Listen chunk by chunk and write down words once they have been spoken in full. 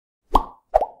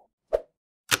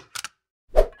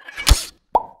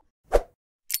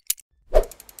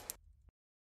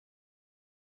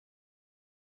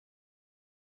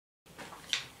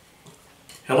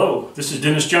Hello, this is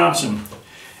Dennis Johnson,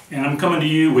 and I'm coming to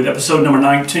you with episode number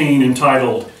 19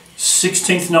 entitled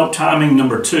 16th Note Timing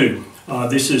Number 2.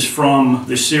 This is from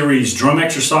the series Drum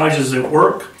Exercises at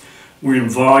Work. We're in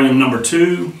volume number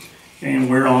 2, and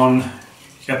we're on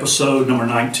episode number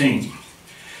 19.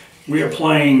 We are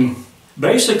playing,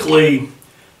 basically,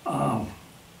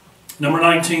 number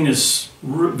 19 is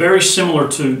very similar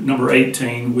to number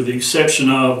 18, with the exception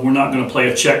of we're not going to play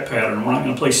a check pattern. We're not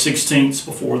going to play 16ths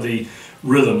before the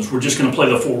rhythms. We're just going to play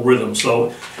the 4 rhythms.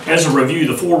 So, as a review,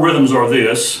 the 4 rhythms are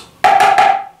this.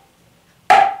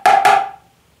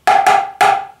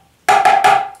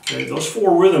 Okay, those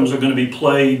 4 rhythms are going to be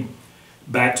played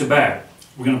back to back.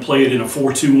 We're going to play it in a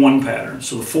 4-2-1 pattern.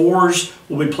 So the 4s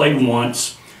will be played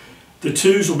once, the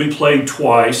 2s will be played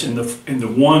twice, and the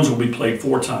 1s will be played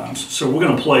 4 times. So we're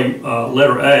going to play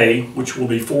letter A, which will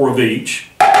be 4 of each.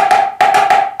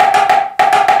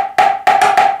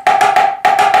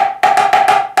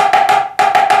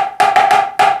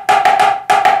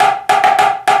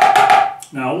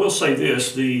 Now I will say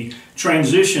this, the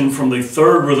transition from the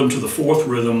 3rd rhythm to the 4th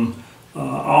rhythm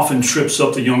often trips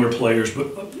up the younger players,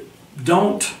 but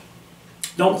don't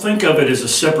think of it as a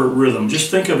separate rhythm. Just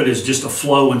think of it as just a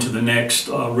flow into the next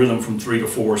rhythm from 3 to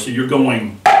 4. So you're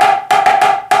going.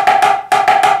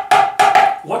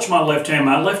 Watch my left hand.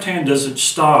 My left hand doesn't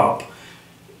stop.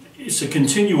 It's a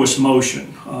continuous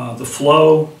motion. The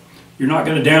flow, you're not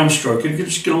going to downstroke it. You're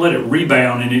just going to let it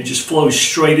rebound, and it just flows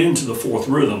straight into the 4th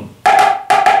rhythm.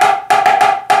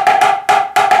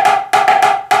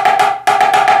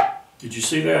 Did you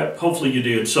see that? Hopefully you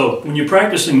did. So when you're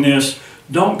practicing this,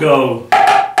 don't go.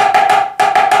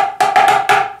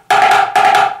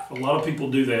 A lot of people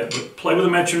do that, but play with a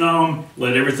metronome,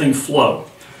 let everything flow.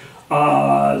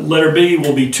 Letter B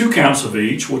will be 2 counts of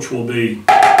each, which will be,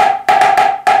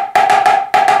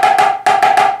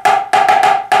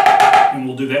 and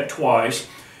we'll do that twice.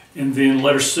 And then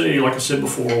letter C, like I said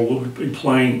before, we'll be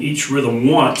playing each rhythm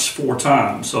once 4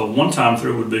 times. So 1 time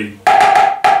through would be,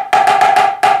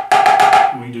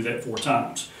 we can do that 4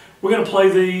 times. We're going to play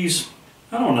these,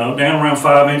 I don't know, down around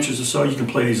 5 inches or so. You can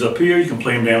play these up here, you can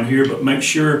play them down here, but make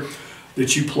sure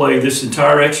that you play this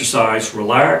entire exercise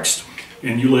relaxed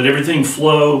and you let everything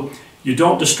flow. You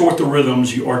don't distort the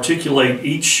rhythms, you articulate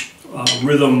each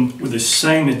rhythm with the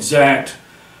same exact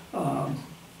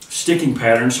sticking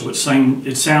pattern, so it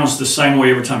sounds the same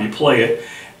way every time you play it,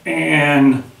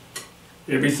 and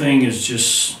everything is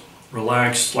just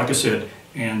relaxed, like I said,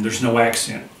 and there's no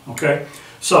accent, okay?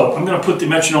 So I'm going to put the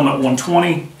metronome at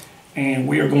 120, and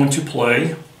we are going to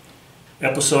play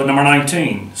episode number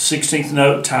 19, 16th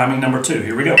note, timing number 2.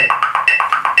 Here we go.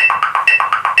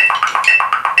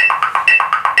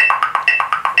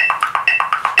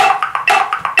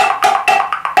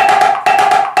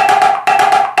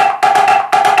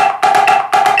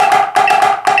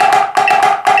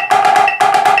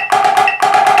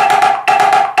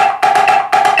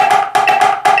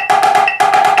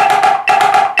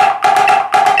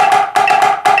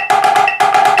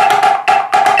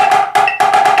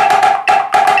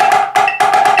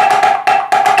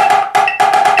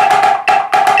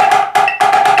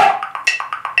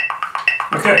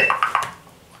 Okay,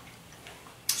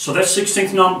 so that's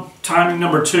 16th note, timing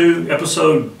number 2,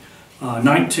 episode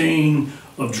 19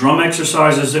 of Drum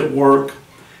Exercises at Work,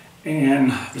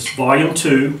 and this volume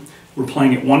 2. We're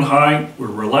playing at 1 height, we're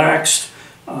relaxed,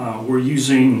 we're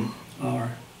using,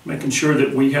 making sure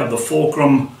that we have the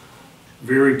fulcrum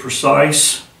very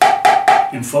precise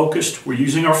and focused. We're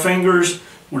using our fingers,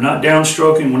 we're not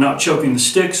downstroking, we're not choking the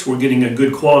sticks, we're getting a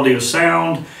good quality of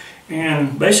sound,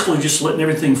 and basically just letting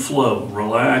everything flow,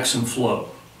 relax and flow.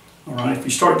 All right, if you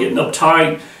start getting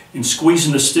uptight and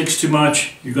squeezing the sticks too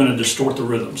much, you're going to distort the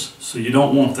rhythms. So you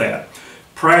don't want that.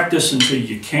 Practice until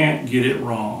you can't get it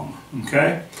wrong,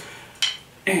 okay?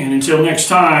 And until next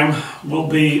time, we'll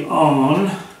be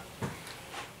on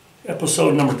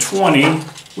episode number 20,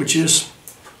 which is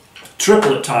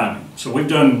triplet timing. So we've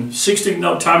done 16th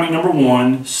note timing number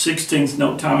 1, 16th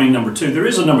note timing number 2. There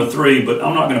is a number 3, but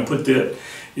I'm not going to put that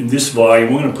in this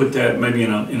volume. We're going to put that maybe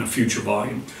in a future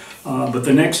volume. But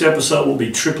the next episode will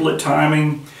be triplet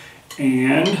timing,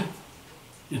 and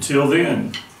until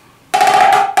then,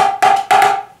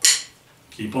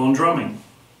 keep on drumming.